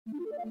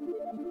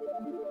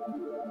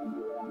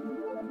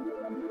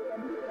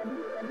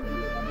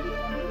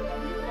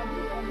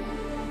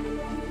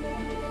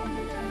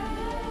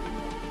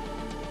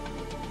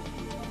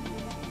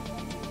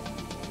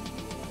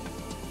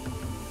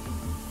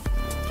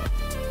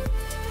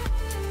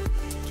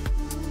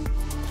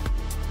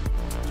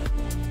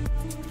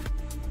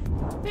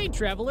Hey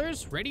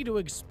travelers, ready to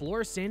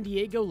explore San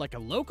Diego like a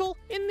local?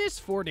 In this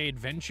 4-day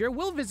adventure,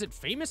 we'll visit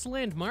famous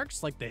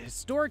landmarks like the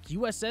historic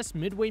USS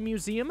Midway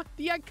Museum,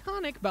 the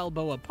iconic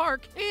Balboa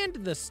Park, and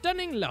the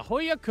stunning La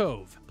Jolla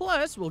Cove.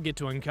 Plus, we'll get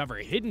to uncover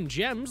hidden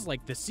gems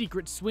like the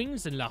secret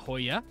swings in La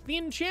Jolla, the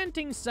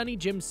enchanting Sunny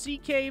Gem Sea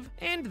Cave,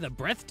 and the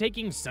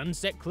breathtaking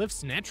Sunset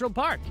Cliffs Natural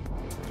Park.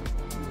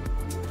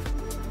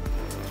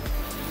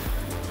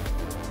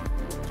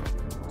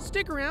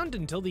 Stick around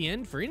until the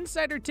end for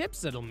insider tips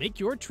that'll make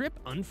your trip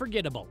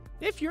unforgettable.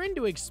 If you're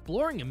into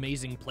exploring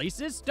amazing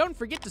places, don't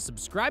forget to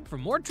subscribe for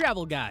more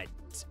travel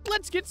guides.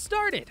 Let's get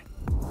started!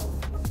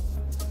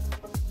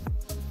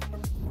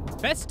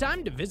 Best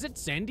time to visit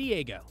San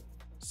Diego.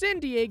 San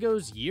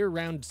Diego's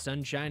year-round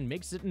sunshine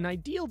makes it an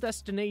ideal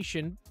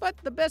destination, but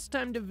the best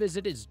time to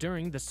visit is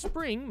during the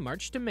spring,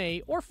 March to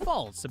May, or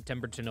fall,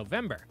 September to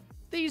November.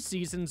 These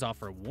seasons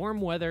offer warm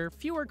weather,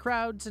 fewer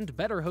crowds, and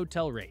better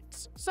hotel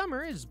rates.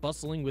 Summer is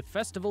bustling with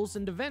festivals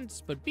and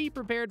events, but be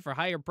prepared for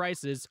higher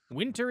prices.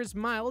 Winter is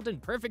mild and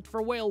perfect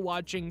for whale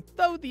watching,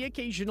 though the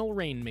occasional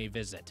rain may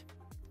visit.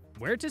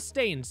 Where to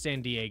stay in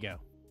San Diego?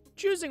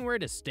 Choosing where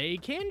to stay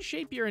can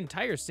shape your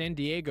entire San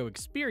Diego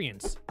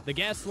experience. The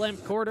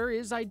Gaslamp Quarter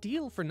is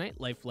ideal for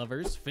nightlife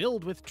lovers,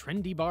 filled with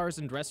trendy bars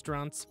and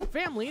restaurants.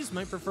 Families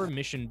might prefer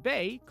Mission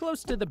Bay,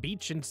 close to the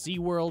beach and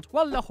SeaWorld,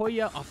 while La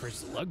Jolla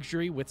offers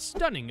luxury with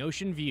stunning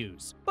ocean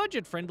views.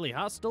 Budget-friendly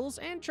hostels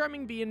and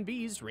charming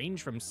B&Bs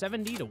range from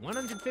 $70 to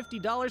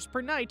 $150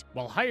 per night,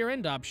 while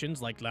higher-end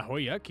options like La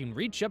Jolla can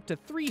reach up to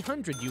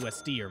 $300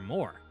 USD or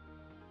more.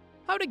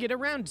 How to get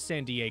around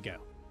San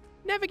Diego?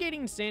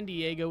 Navigating San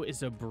Diego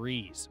is a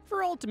breeze.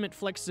 For ultimate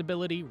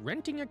flexibility,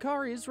 renting a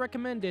car is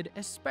recommended,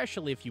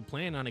 especially if you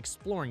plan on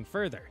exploring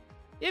further.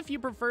 If you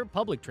prefer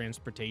public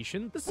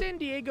transportation, the San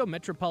Diego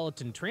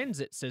Metropolitan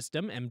Transit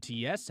System,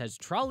 MTS, has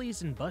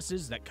trolleys and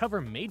buses that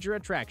cover major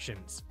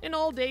attractions. An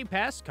all-day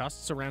pass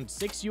costs around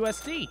 $6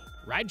 USD.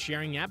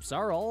 Ride-sharing apps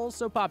are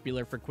also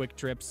popular for quick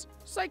trips.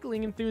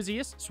 Cycling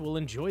enthusiasts will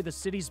enjoy the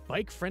city's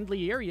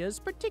bike-friendly areas,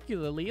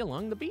 particularly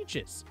along the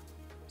beaches.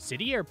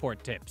 City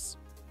airport tips.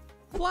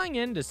 Flying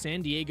into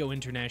San Diego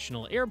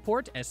International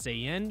Airport,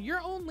 SAN, you're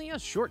only a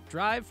short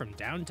drive from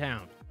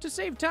downtown. To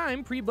save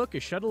time, pre-book a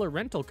shuttle or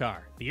rental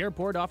car. The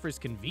airport offers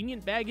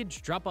convenient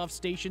baggage drop-off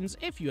stations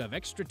if you have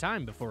extra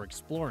time before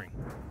exploring.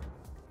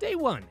 Day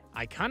 1.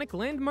 Iconic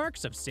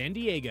landmarks of San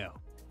Diego.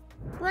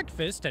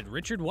 Breakfast at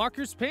Richard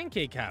Walker's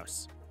Pancake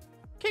House.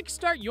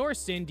 Kickstart your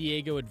San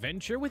Diego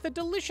adventure with a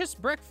delicious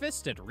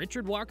breakfast at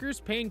Richard Walker's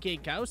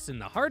Pancake House in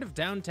the heart of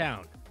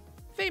downtown.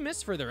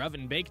 Famous for their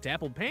oven-baked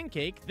apple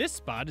pancake, this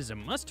spot is a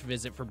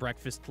must-visit for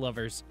breakfast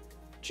lovers.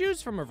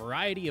 Choose from a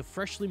variety of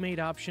freshly made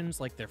options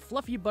like their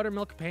fluffy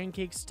buttermilk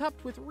pancakes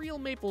topped with real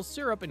maple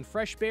syrup and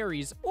fresh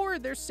berries, or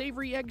their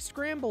savory egg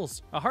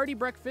scrambles. A hearty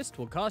breakfast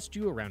will cost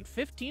you around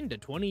 $15 to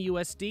 $20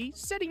 USD,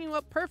 setting you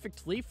up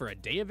perfectly for a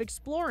day of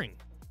exploring.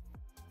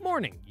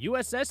 Morning,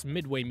 USS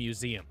Midway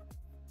Museum.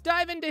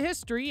 Dive into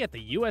history at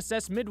the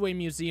USS Midway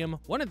Museum,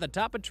 one of the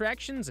top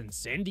attractions in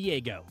San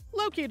Diego.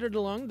 Located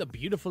along the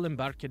beautiful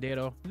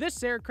Embarcadero,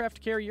 this aircraft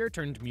carrier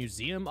turned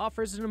museum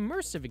offers an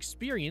immersive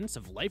experience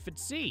of life at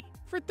sea.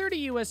 For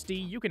 $30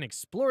 USD, you can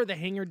explore the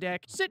hangar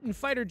deck, sit in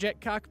fighter jet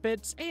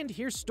cockpits, and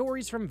hear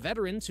stories from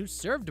veterans who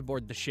served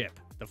aboard the ship.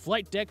 The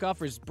flight deck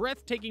offers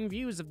breathtaking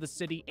views of the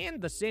city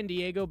and the San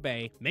Diego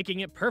Bay,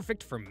 making it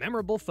perfect for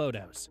memorable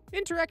photos.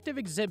 Interactive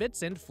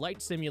exhibits and flight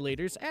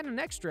simulators add an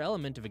extra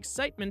element of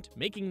excitement,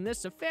 making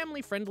this a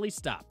family-friendly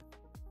stop.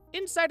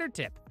 Insider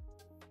tip.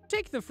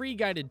 Take the free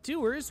guided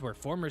tours where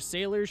former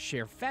sailors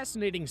share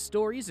fascinating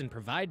stories and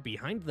provide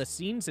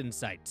behind-the-scenes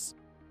insights.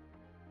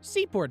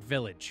 Seaport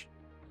Village.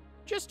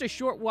 Just a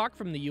short walk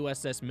from the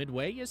USS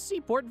Midway is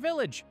Seaport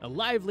Village, a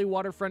lively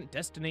waterfront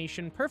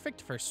destination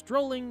perfect for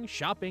strolling,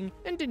 shopping,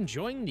 and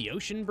enjoying the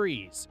ocean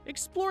breeze.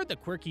 Explore the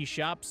quirky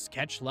shops,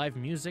 catch live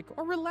music,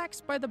 or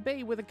relax by the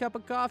bay with a cup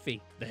of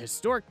coffee. The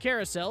historic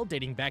carousel,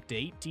 dating back to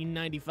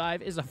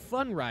 1895, is a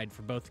fun ride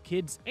for both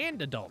kids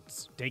and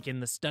adults. Take in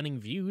the stunning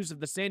views of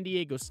the San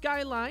Diego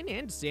skyline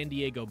and San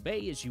Diego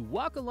Bay as you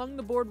walk along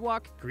the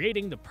boardwalk,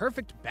 creating the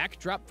perfect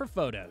backdrop for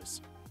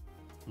photos.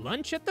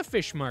 Lunch at the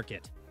Fish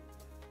Market.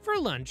 For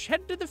lunch,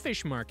 head to the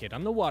Fish Market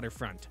on the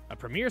waterfront, a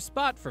premier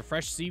spot for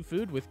fresh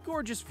seafood with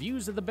gorgeous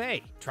views of the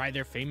bay. Try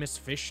their famous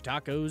fish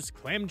tacos,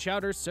 clam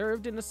chowder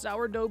served in a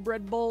sourdough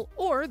bread bowl,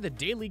 or the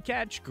daily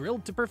catch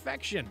grilled to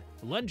perfection.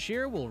 Lunch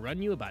here will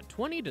run you about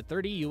 $20 to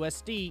 $30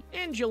 USD,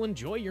 and you'll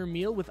enjoy your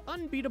meal with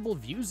unbeatable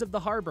views of the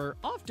harbor,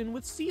 often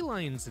with sea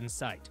lions in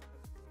sight.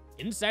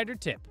 Insider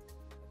tip.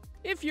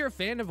 If you're a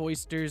fan of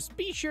oysters,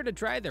 be sure to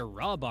try their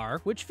raw bar,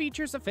 which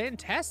features a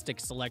fantastic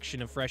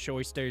selection of fresh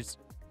oysters.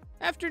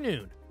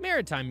 Afternoon,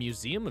 Maritime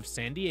Museum of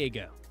San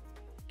Diego.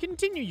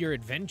 Continue your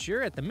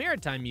adventure at the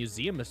Maritime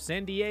Museum of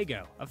San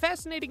Diego, a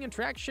fascinating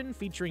attraction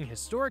featuring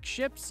historic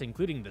ships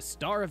including the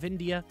Star of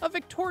India, a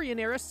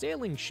Victorian-era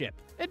sailing ship.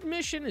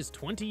 Admission is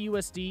 $20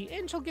 USD,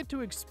 and you'll get to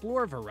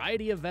explore a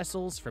variety of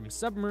vessels from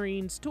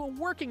submarines to a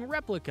working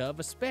replica of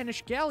a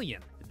Spanish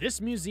galleon.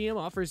 This museum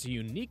offers a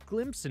unique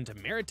glimpse into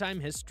maritime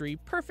history,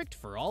 perfect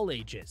for all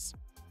ages.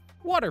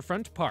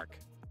 Waterfront Park.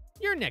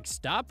 Your next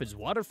stop is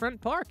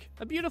Waterfront Park,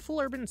 a beautiful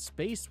urban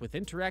space with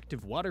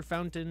interactive water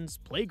fountains,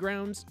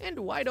 playgrounds, and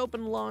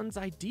wide-open lawns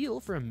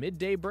ideal for a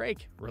midday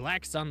break.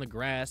 Relax on the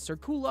grass or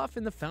cool off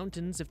in the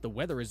fountains if the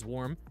weather is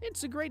warm.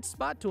 It's a great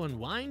spot to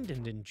unwind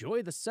and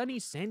enjoy the sunny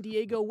San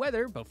Diego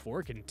weather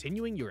before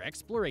continuing your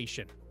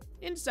exploration.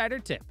 Insider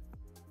tip: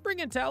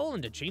 bring a towel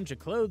and a change of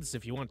clothes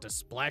if you want to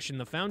splash in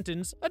the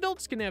fountains.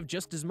 Adults can have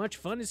just as much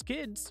fun as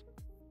kids.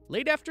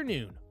 Late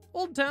afternoon,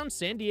 Old Town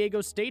San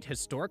Diego State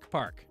Historic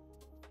Park.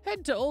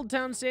 Head to Old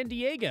Town San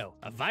Diego,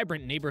 a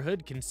vibrant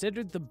neighborhood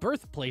considered the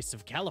birthplace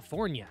of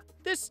California.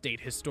 This state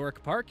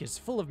historic park is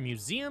full of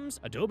museums,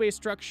 adobe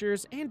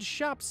structures, and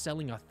shops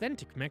selling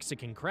authentic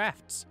Mexican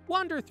crafts.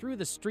 Wander through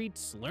the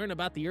streets, learn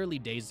about the early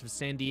days of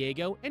San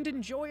Diego, and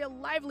enjoy a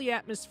lively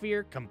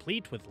atmosphere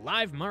complete with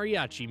live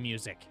mariachi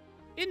music.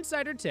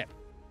 Insider tip: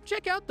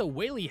 check out the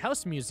Whaley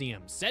House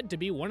Museum, said to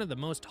be one of the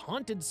most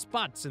haunted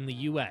spots in the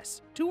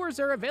US. Tours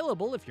are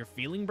available if you're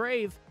feeling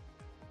brave.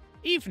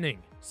 Evening,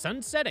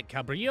 sunset at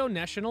Cabrillo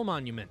National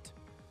Monument.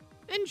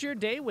 End your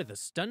day with a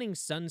stunning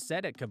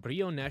sunset at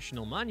Cabrillo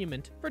National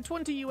Monument. For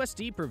 $20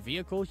 USD per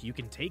vehicle, you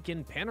can take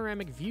in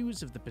panoramic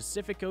views of the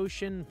Pacific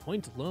Ocean,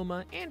 Point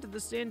Loma, and the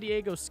San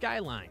Diego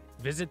skyline.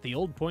 Visit the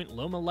old Point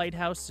Loma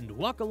Lighthouse and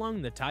walk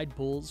along the tide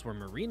pools where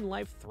marine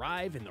life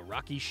thrive in the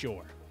rocky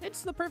shore.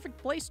 It's the perfect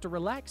place to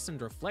relax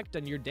and reflect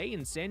on your day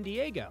in San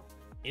Diego.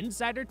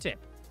 Insider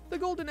tip: the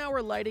golden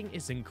hour lighting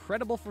is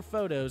incredible for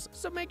photos,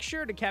 so make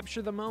sure to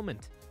capture the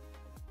moment.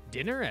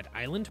 Dinner at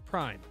Island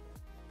Prime.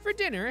 For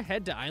dinner,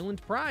 head to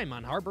Island Prime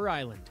on Harbor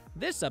Island.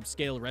 This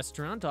upscale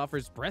restaurant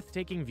offers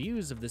breathtaking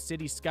views of the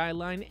city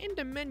skyline and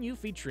a menu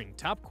featuring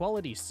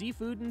top-quality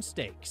seafood and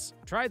steaks.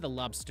 Try the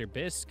lobster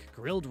bisque,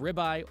 grilled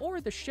ribeye, or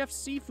the chef's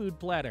seafood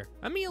platter.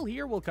 A meal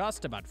here will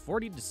cost about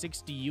 $40 to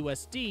 $60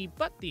 USD,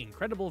 but the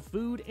incredible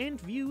food and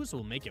views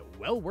will make it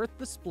well worth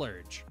the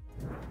splurge.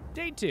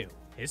 Day 2.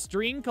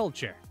 History and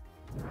Culture.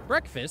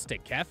 Breakfast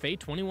at Cafe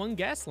 21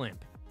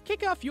 Gaslamp.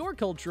 Kick off your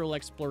cultural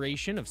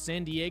exploration of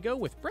San Diego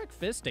with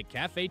breakfast at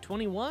Cafe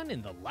 21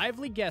 in the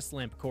lively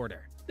Gaslamp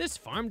Quarter. This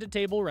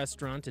farm-to-table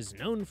restaurant is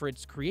known for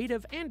its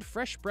creative and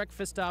fresh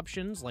breakfast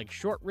options like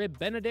short rib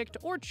benedict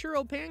or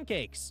churro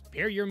pancakes.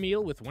 Pair your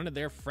meal with one of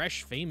their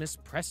fresh, famous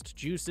pressed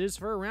juices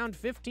for around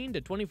 $15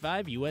 to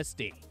 $25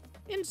 USD.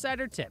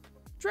 Insider tip: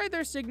 try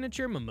their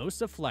signature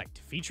Mimosa Flight,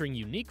 featuring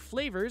unique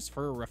flavors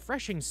for a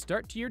refreshing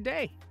start to your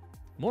day.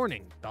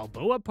 Morning,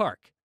 Balboa Park.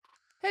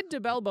 Head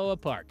to Balboa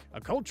Park, a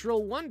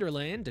cultural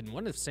wonderland and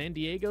one of San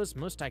Diego's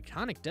most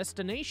iconic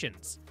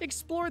destinations.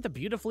 Explore the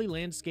beautifully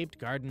landscaped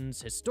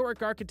gardens,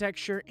 historic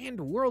architecture, and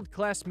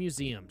world-class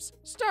museums.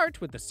 Start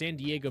with the San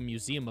Diego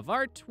Museum of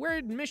Art, where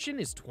admission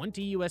is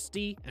 $20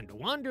 USD, and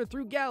wander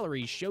through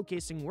galleries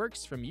showcasing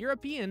works from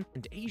European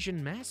and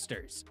Asian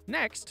masters.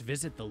 Next,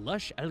 visit the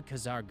lush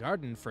Alcazar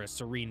Garden for a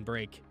serene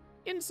break.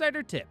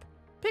 Insider tip: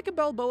 pick a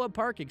Balboa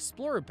Park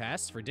Explorer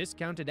Pass for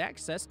discounted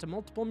access to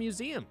multiple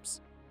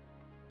museums.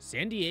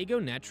 San Diego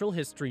Natural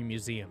History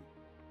Museum.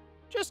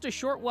 Just a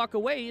short walk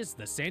away is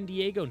the San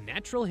Diego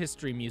Natural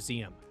History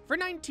Museum. For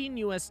 $19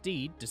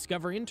 USD,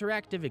 discover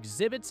interactive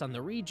exhibits on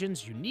the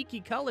region's unique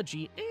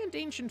ecology and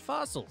ancient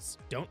fossils.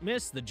 Don't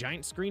miss the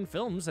giant screen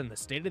films and the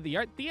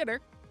state-of-the-art theater.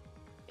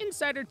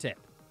 Insider tip: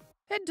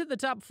 head to the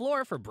top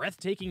floor for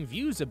breathtaking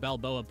views of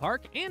Balboa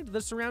Park and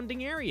the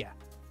surrounding area.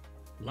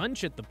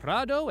 Lunch at the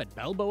Prado at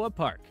Balboa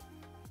Park.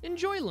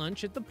 Enjoy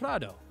lunch at the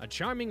Prado, a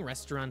charming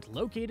restaurant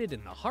located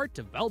in the heart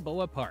of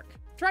Balboa Park.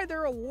 Try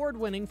their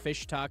award-winning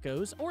fish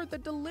tacos or the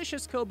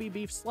delicious Kobe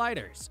beef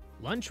sliders.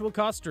 Lunch will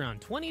cost around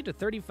 $20 to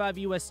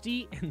 $35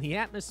 USD, and the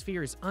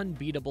atmosphere is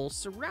unbeatable,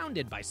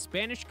 surrounded by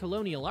Spanish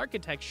colonial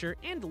architecture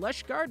and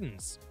lush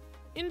gardens.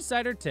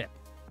 Insider tip: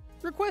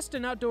 request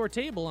an outdoor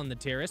table on the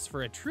terrace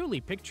for a truly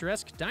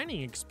picturesque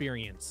dining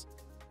experience.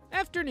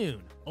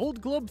 Afternoon,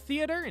 Old Globe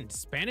Theater and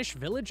Spanish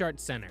Village Art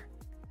Center.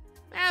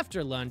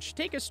 After lunch,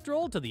 take a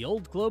stroll to the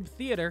Old Globe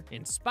Theater,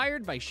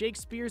 inspired by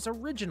Shakespeare's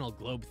original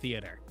Globe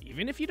Theater.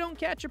 Even if you don't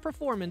catch a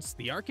performance,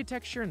 the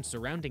architecture and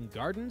surrounding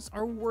gardens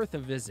are worth a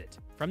visit.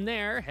 From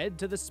there, head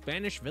to the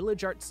Spanish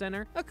Village Art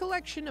Center, a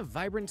collection of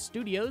vibrant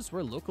studios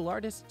where local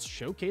artists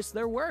showcase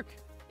their work.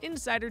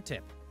 Insider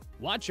tip: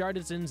 watch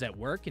artisans at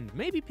work and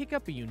maybe pick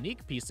up a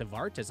unique piece of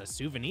art as a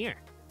souvenir.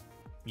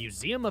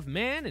 Museum of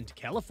Man and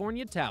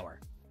California Tower.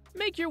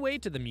 Make your way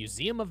to the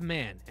Museum of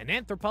Man, an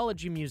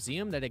anthropology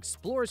museum that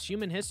explores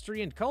human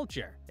history and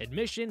culture.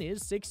 Admission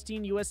is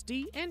 $16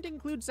 USD and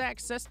includes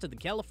access to the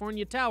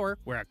California Tower,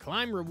 where a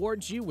climb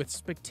rewards you with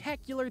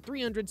spectacular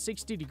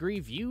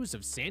 360-degree views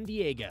of San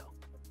Diego.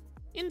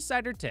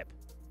 Insider tip: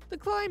 the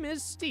climb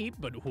is steep,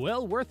 but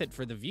well worth it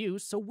for the view,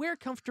 so wear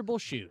comfortable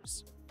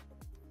shoes.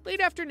 Late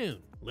afternoon,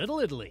 Little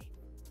Italy.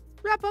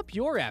 Wrap up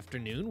your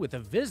afternoon with a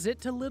visit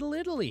to Little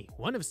Italy,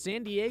 one of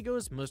San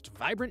Diego's most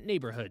vibrant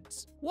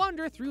neighborhoods.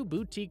 Wander through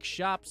boutique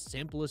shops,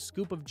 sample a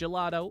scoop of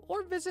gelato,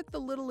 or visit the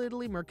Little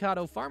Italy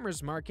Mercado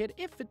Farmers Market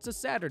if it's a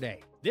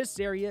Saturday. This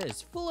area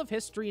is full of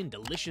history and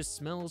delicious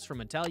smells from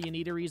Italian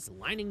eateries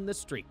lining the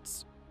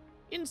streets.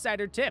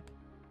 Insider tip: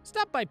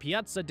 stop by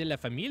Piazza della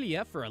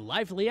Famiglia for a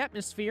lively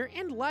atmosphere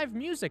and live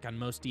music on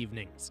most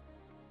evenings.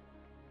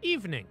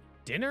 Evening,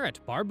 dinner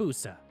at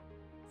Barbusa.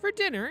 For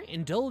dinner,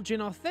 indulge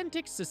in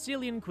authentic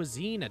Sicilian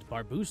cuisine at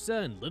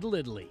Barbusa in Little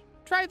Italy.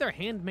 Try their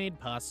handmade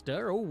pasta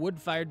or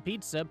wood-fired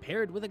pizza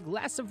paired with a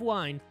glass of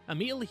wine. A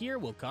meal here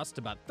will cost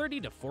about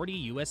 30 to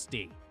 40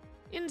 USD.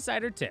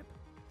 Insider tip: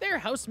 their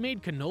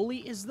house-made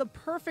cannoli is the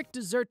perfect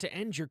dessert to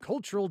end your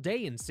cultural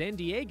day in San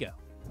Diego.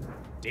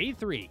 Day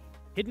 3.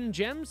 Hidden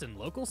gems and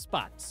local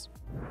spots.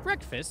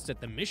 Breakfast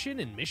at the Mission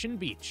in Mission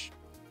Beach.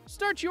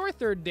 Start your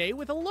third day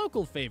with a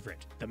local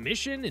favorite, the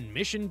Mission in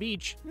Mission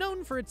Beach,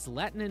 known for its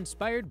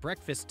Latin-inspired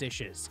breakfast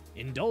dishes.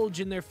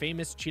 Indulge in their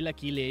famous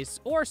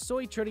chilaquiles or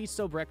soy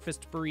chorizo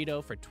breakfast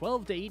burrito for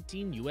 12 to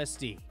 18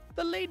 USD.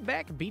 The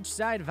laid-back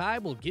beachside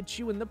vibe will get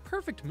you in the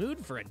perfect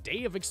mood for a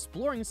day of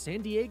exploring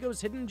San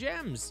Diego's hidden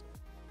gems.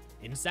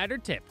 Insider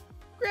tip: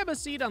 grab a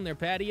seat on their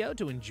patio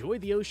to enjoy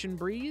the ocean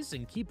breeze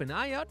and keep an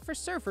eye out for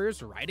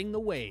surfers riding the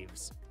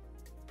waves.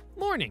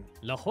 Morning,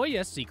 La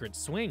Jolla Secret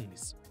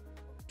Swings.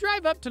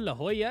 Drive up to La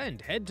Jolla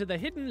and head to the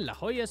hidden La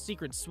Jolla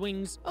Secret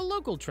Swings, a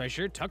local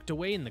treasure tucked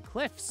away in the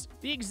cliffs.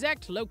 The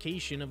exact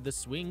location of the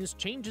swings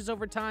changes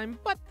over time,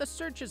 but the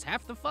search is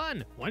half the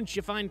fun. Once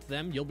you find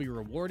them, you'll be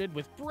rewarded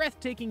with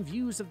breathtaking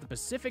views of the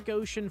Pacific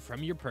Ocean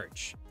from your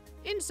perch.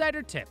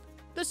 Insider tip: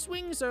 the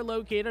swings are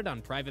located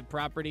on private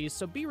properties,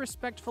 so be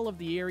respectful of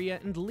the area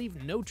and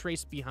leave no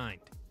trace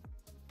behind.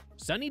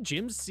 Sunny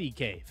Jim's Sea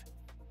Cave.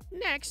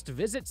 Next,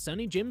 visit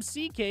Sunny Jim's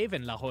Sea Cave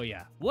in La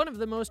Jolla, one of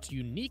the most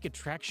unique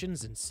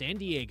attractions in San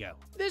Diego.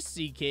 This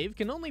sea cave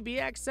can only be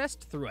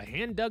accessed through a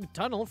hand-dug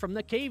tunnel from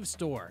the cave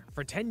store.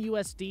 For 10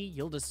 USD,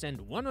 you'll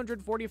descend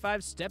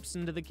 145 steps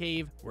into the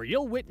cave, where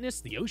you'll witness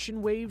the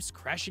ocean waves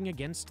crashing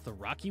against the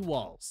rocky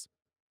walls.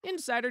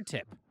 Insider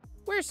tip: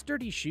 wear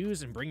sturdy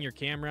shoes and bring your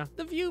camera.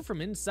 The view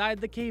from inside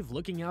the cave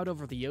looking out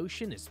over the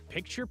ocean is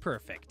picture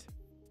perfect.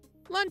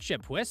 Lunch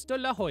at Puesto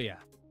La Jolla.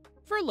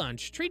 For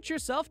lunch, treat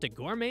yourself to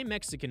gourmet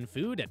Mexican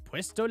food at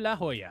Puesto La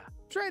Jolla.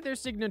 Try their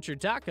signature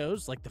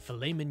tacos like the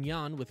filet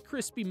mignon with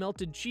crispy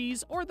melted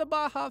cheese or the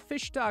Baja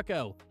fish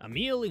taco. A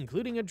meal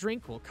including a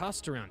drink will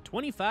cost around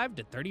 25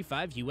 to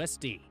 35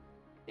 USD.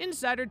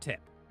 Insider tip: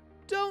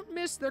 don't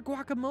miss their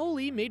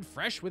guacamole made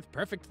fresh with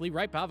perfectly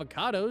ripe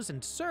avocados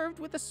and served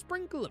with a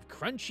sprinkle of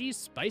crunchy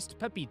spiced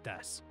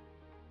pepitas.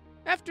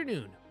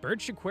 Afternoon,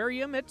 Birch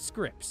Aquarium at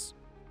Scripps.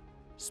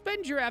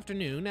 Spend your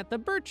afternoon at the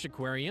Birch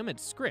Aquarium at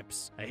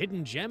Scripps, a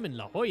hidden gem in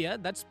La Jolla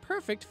that's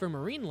perfect for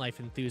marine life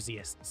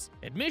enthusiasts.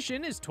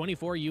 Admission is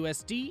 24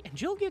 USD,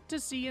 and you'll get to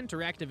see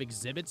interactive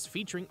exhibits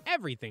featuring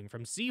everything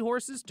from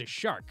seahorses to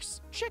sharks.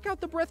 Check out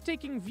the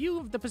breathtaking view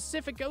of the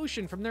Pacific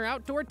Ocean from their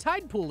outdoor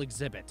tide pool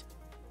exhibit.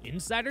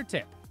 Insider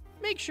tip: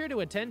 make sure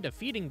to attend a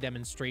feeding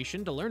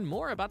demonstration to learn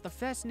more about the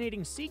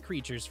fascinating sea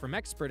creatures from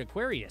expert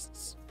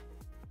aquarists.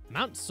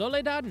 Mount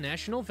Soledad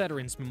National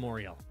Veterans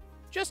Memorial.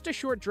 Just a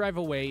short drive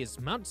away is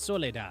Mount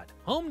Soledad,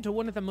 home to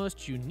one of the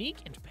most unique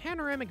and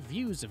panoramic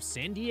views of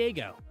San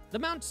Diego. The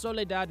Mount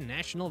Soledad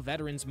National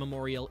Veterans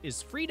Memorial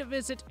is free to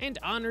visit and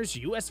honors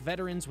U.S.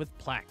 veterans with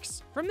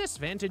plaques. From this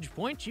vantage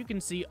point, you can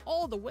see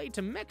all the way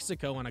to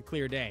Mexico on a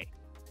clear day.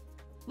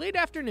 Late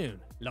afternoon,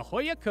 La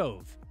Jolla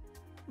Cove.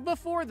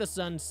 Before the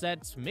sun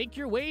sets, make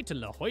your way to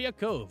La Jolla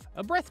Cove,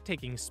 a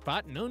breathtaking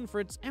spot known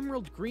for its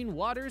emerald green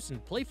waters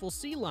and playful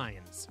sea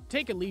lions.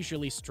 Take a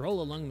leisurely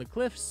stroll along the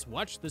cliffs,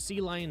 watch the sea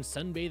lions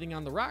sunbathing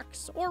on the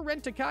rocks, or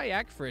rent a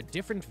kayak for a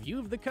different view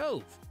of the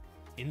cove.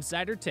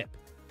 Insider tip: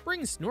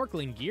 bring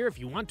snorkeling gear if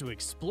you want to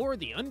explore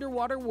the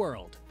underwater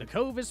world. The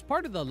cove is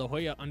part of the La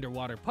Jolla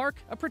Underwater Park,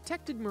 a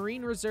protected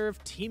marine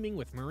reserve teeming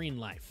with marine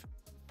life.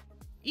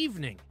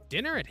 Evening,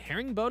 dinner at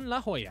Herringbone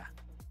La Jolla.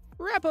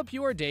 Wrap up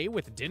your day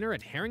with dinner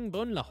at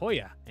Herringbone La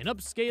Jolla, an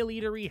upscale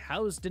eatery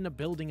housed in a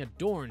building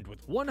adorned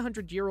with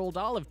 100-year-old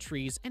olive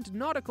trees and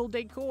nautical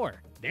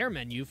decor. Their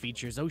menu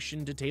features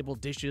ocean-to-table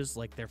dishes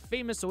like their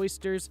famous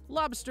oysters,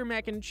 lobster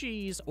mac and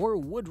cheese, or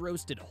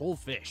wood-roasted whole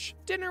fish.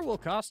 Dinner will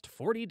cost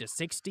 40 to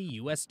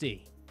 60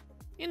 USD.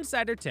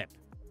 Insider tip: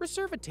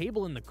 reserve a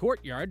table in the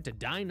courtyard to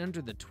dine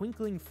under the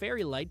twinkling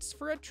fairy lights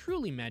for a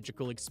truly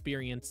magical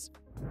experience.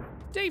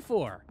 Day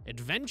 4.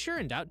 Adventure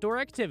and outdoor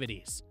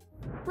activities.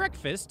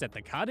 Breakfast at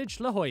the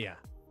Cottage La Jolla.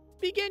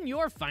 Begin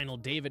your final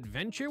day of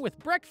adventure with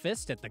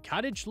breakfast at the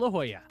Cottage La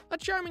Jolla, a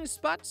charming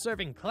spot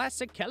serving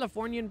classic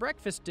Californian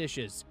breakfast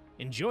dishes.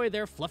 Enjoy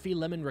their fluffy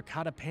lemon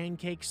ricotta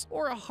pancakes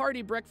or a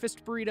hearty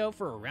breakfast burrito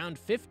for around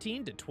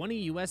 15 to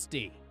 20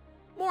 USD.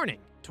 Morning,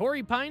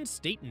 Torrey Pines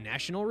State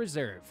National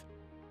Reserve.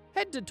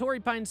 Head to Torrey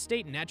Pines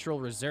State Natural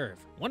Reserve,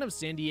 one of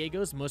San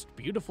Diego's most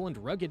beautiful and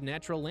rugged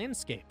natural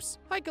landscapes.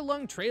 Hike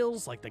along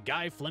trails like the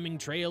Guy Fleming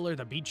Trail or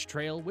the Beach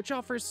Trail, which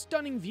offers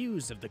stunning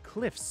views of the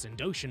cliffs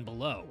and ocean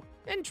below.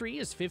 Entry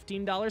is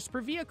 $15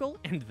 per vehicle,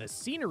 and the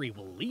scenery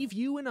will leave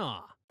you in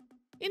awe.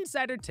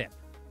 Insider tip: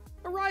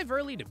 arrive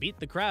early to beat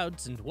the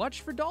crowds and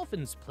watch for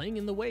dolphins playing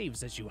in the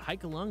waves as you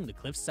hike along the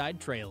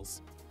cliffside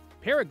trails.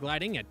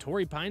 Paragliding at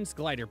Torrey Pines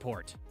Glider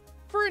Port.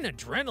 For an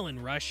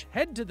adrenaline rush,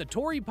 head to the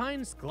Torrey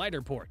Pines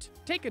Glider Port.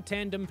 Take a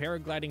tandem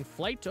paragliding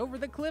flight over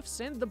the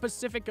cliffs and the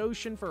Pacific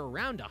Ocean for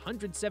around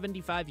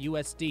 $175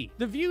 USD.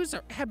 The views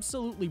are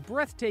absolutely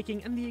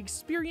breathtaking, and the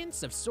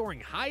experience of soaring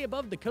high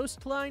above the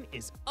coastline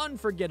is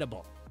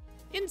unforgettable.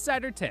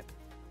 Insider tip: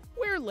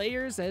 wear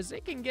layers as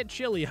it can get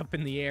chilly up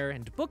in the air,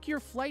 and book your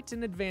flight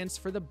in advance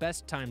for the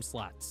best time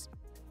slots.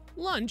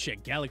 Lunch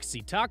at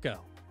Galaxy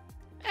Taco.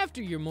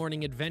 After your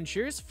morning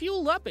adventures,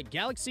 fuel up at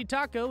Galaxy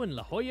Taco in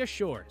La Jolla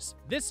Shores.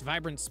 This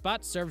vibrant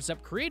spot serves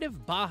up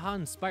creative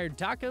Baja-inspired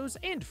tacos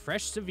and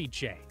fresh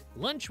ceviche.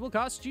 Lunch will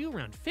cost you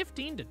around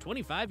 $15 to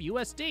 $25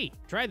 USD.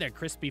 Try their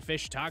crispy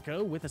fish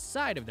taco with a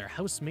side of their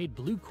house-made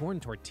blue corn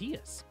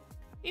tortillas.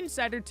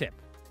 Insider tip: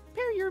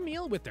 pair your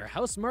meal with their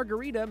house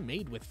margarita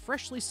made with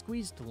freshly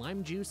squeezed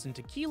lime juice and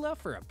tequila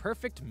for a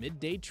perfect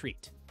midday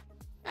treat.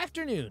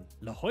 Afternoon,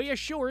 La Jolla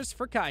Shores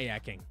for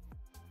kayaking.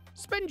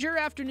 Spend your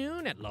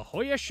afternoon at La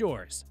Jolla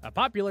Shores, a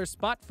popular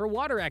spot for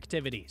water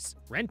activities.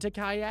 Rent a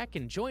kayak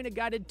and join a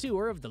guided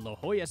tour of the La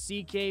Jolla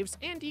Sea Caves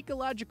and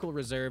Ecological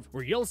Reserve,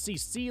 where you'll see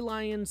sea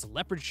lions,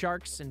 leopard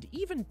sharks, and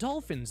even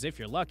dolphins if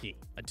you're lucky.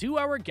 A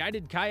 2-hour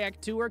guided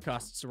kayak tour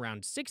costs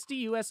around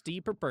 $60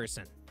 USD per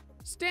person.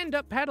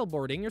 Stand-up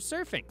paddleboarding or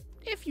surfing.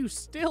 If you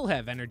still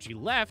have energy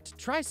left,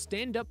 try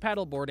stand-up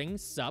paddleboarding,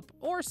 SUP,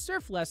 or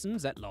surf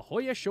lessons at La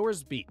Jolla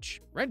Shores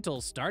Beach.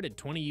 Rentals start at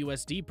 $20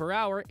 USD per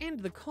hour, and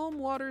the calm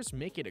waters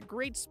make it a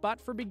great spot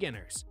for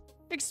beginners.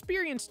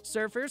 Experienced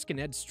surfers can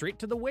head straight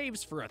to the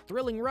waves for a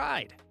thrilling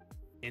ride.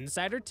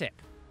 Insider tip: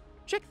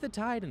 check the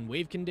tide and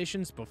wave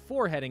conditions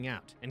before heading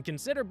out, and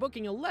consider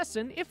booking a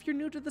lesson if you're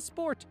new to the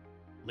sport.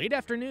 Late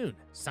afternoon,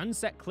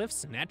 Sunset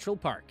Cliffs Natural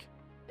Park.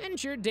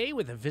 End your day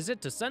with a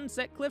visit to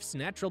Sunset Cliffs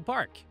Natural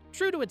Park.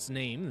 True to its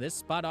name, this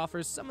spot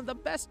offers some of the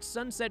best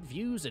sunset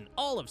views in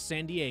all of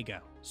San Diego.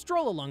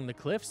 Stroll along the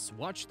cliffs,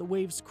 watch the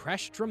waves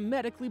crash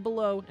dramatically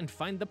below, and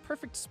find the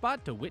perfect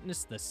spot to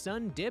witness the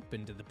sun dip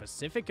into the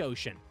Pacific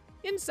Ocean.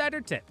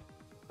 Insider tip: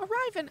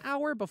 arrive an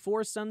hour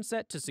before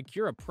sunset to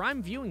secure a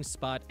prime viewing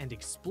spot and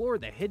explore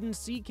the hidden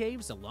sea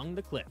caves along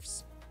the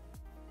cliffs.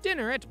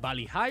 Dinner at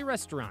Bali High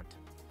Restaurant.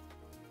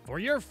 For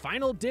your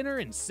final dinner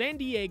in San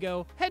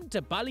Diego, head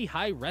to Bali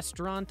High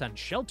Restaurant on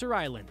Shelter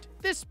Island.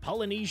 This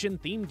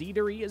Polynesian-themed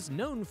eatery is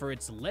known for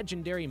its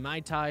legendary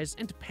Mai Tais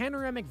and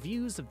panoramic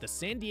views of the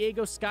San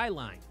Diego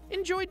skyline.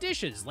 Enjoy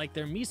dishes like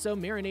their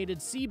miso-marinated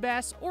sea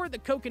bass or the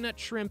coconut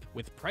shrimp,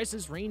 with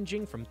prices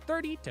ranging from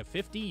 $30 to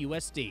 $50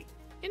 USD.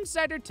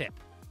 Insider tip: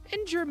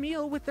 end your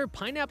meal with their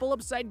pineapple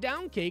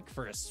upside-down cake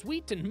for a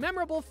sweet and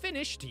memorable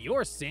finish to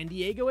your San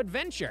Diego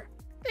adventure.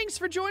 Thanks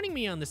for joining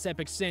me on this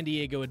epic San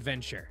Diego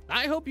adventure.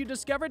 I hope you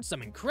discovered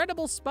some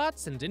incredible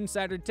spots and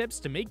insider tips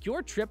to make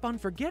your trip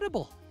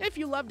unforgettable. If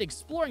you loved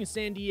exploring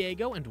San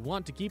Diego and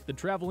want to keep the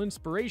travel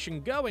inspiration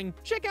going,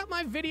 check out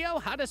my video,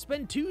 How to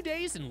Spend 2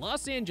 Days in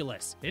Los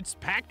Angeles. It's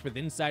packed with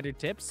insider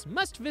tips,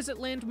 must-visit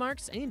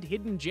landmarks, and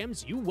hidden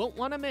gems you won't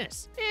want to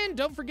miss. And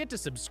don't forget to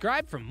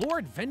subscribe for more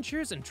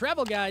adventures and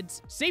travel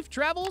guides. Safe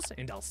travels,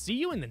 and I'll see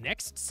you in the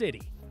next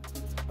city.